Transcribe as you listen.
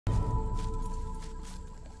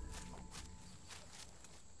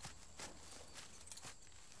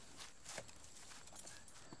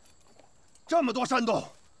这么多山洞，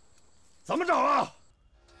怎么找啊？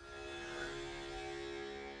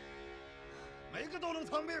每个都能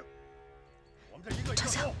藏兵，我们这一个一个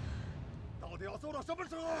搜，到底要搜到什么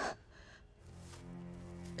时候啊？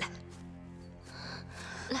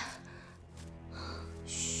来，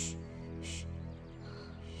嘘。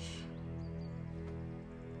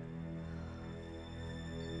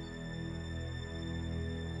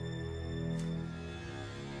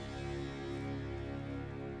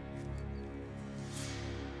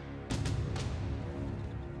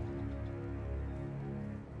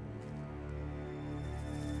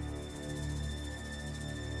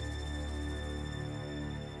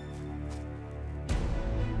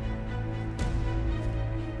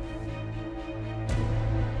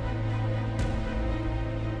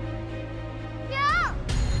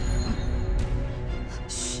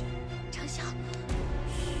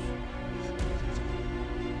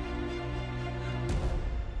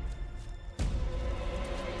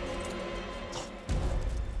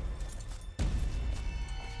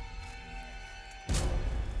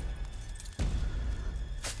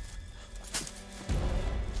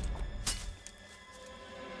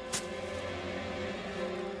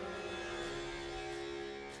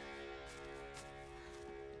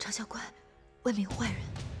 常小乖，外面有坏人，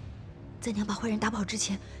在娘把坏人打跑之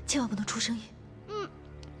前，千万不能出声音。嗯。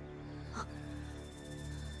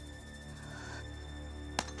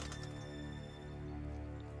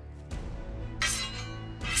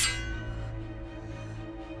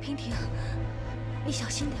平婷，你小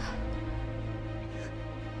心点儿。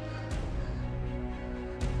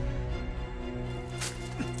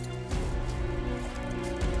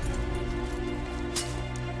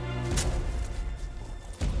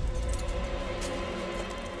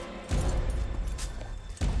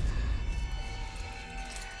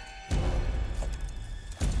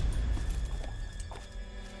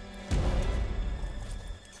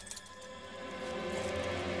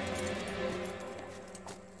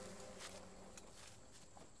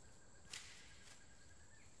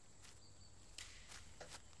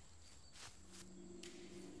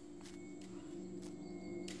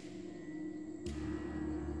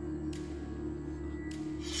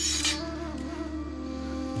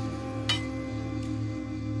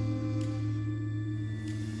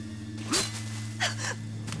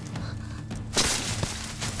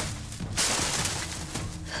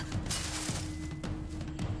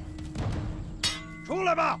 出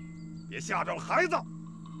来吧，别吓着了孩子。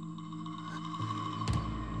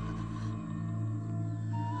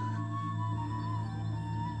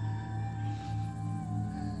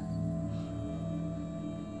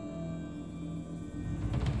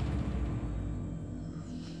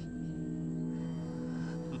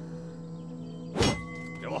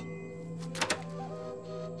给我。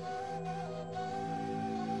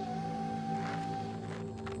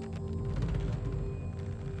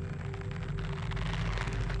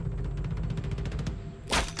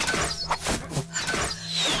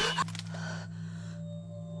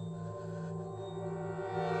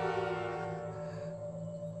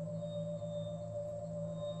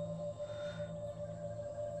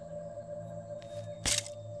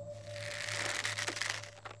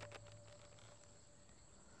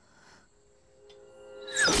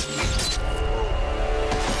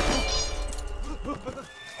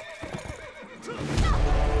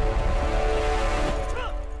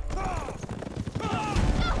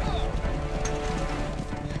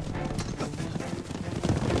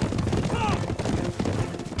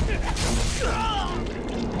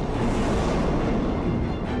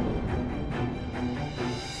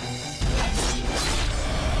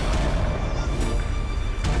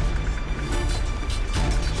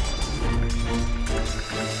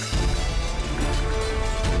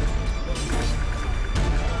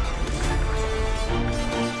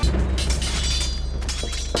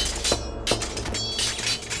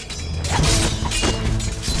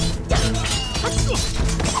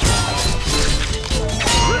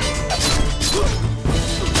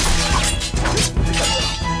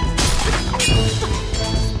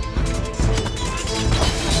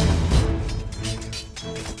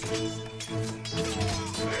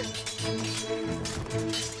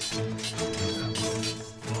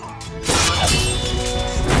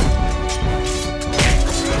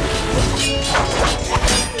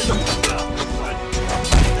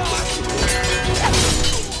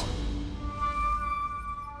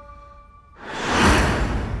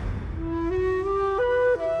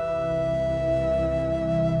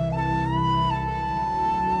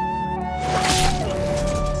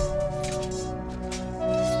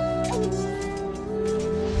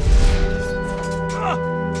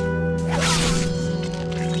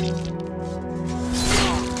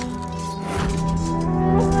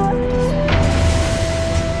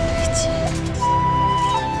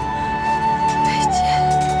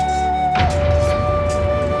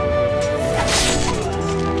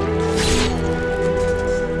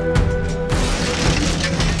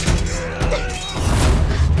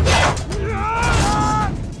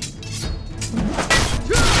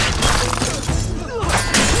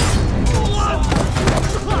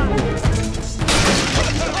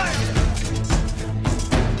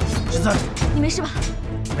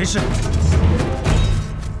没事。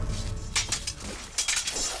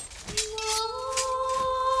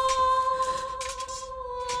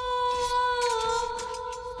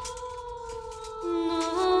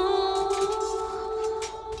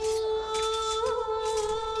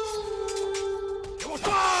给我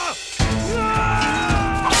杀！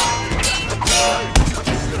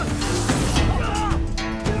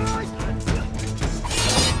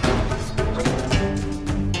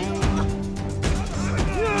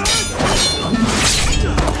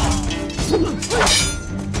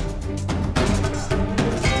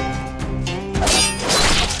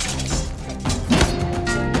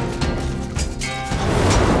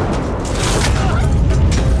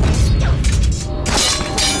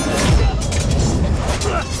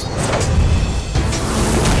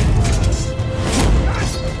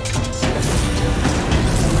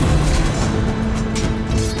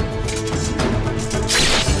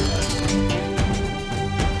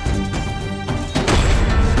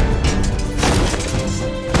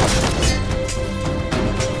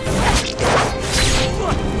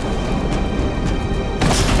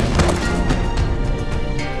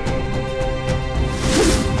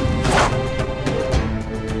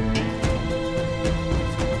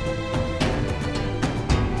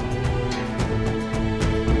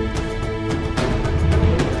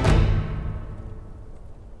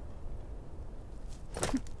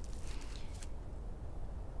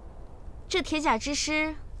 这铁甲之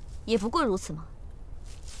师，也不过如此吗？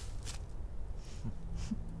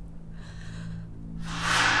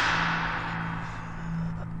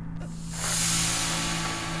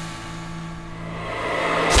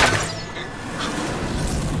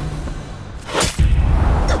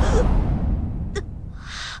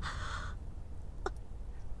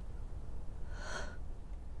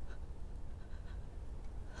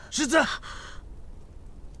世子。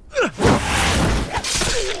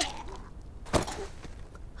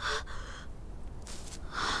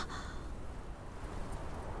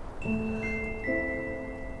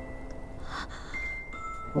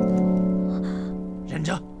 忍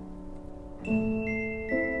着。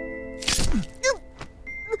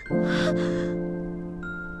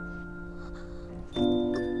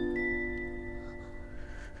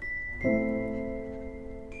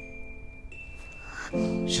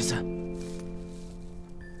十三，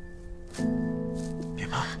别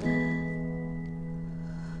怕。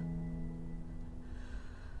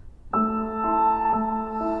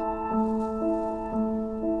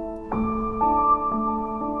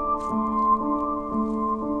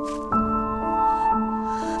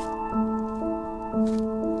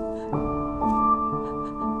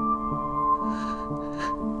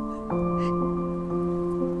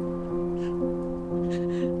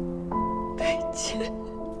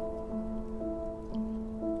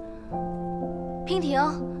 娉婷，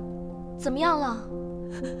怎么样了？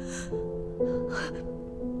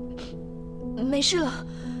没事了，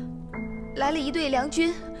来了一队良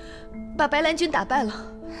军，把白兰军打败了。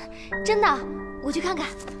真的？我去看看。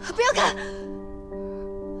不要看，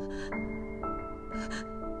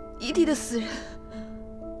一地的死人，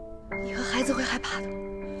你和孩子会害怕的。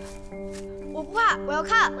我不怕，我要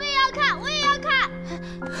看。我也要看，我也要看。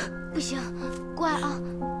不行，乖啊，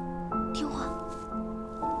听话。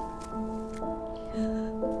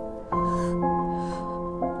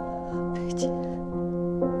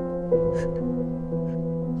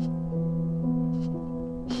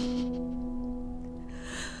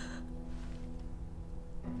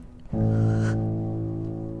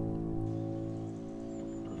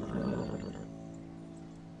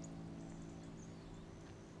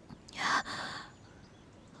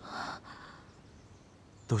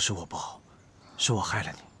 都是我不好，是我害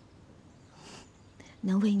了你。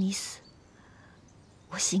能为你死，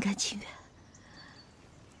我心甘情愿。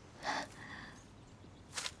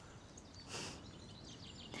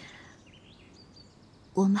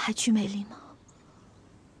我们还去美丽吗？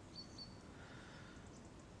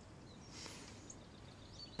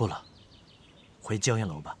不了，回娇艳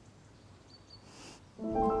楼吧。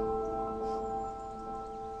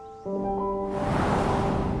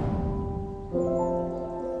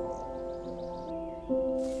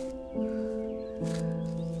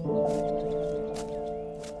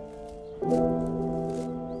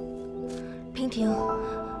 娉婷，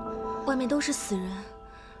外面都是死人，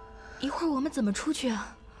一会儿我们怎么出去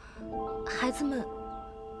啊？孩子们，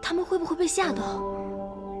他们会不会被吓到？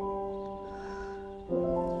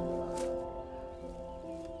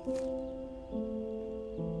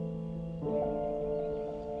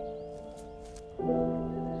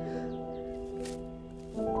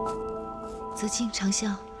泽清、长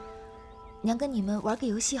啸，娘跟你们玩个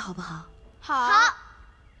游戏好不好？好。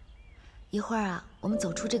一会儿啊，我们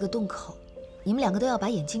走出这个洞口，你们两个都要把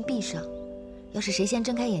眼睛闭上。要是谁先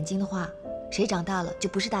睁开眼睛的话，谁长大了就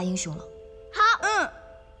不是大英雄了。好。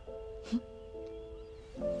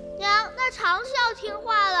娘，那长啸听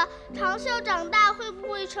话了，长啸长大会不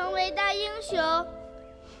会成为大英雄？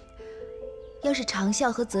要是长啸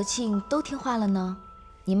和泽庆都听话了呢，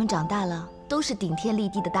你们长大了都是顶天立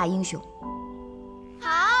地的大英雄。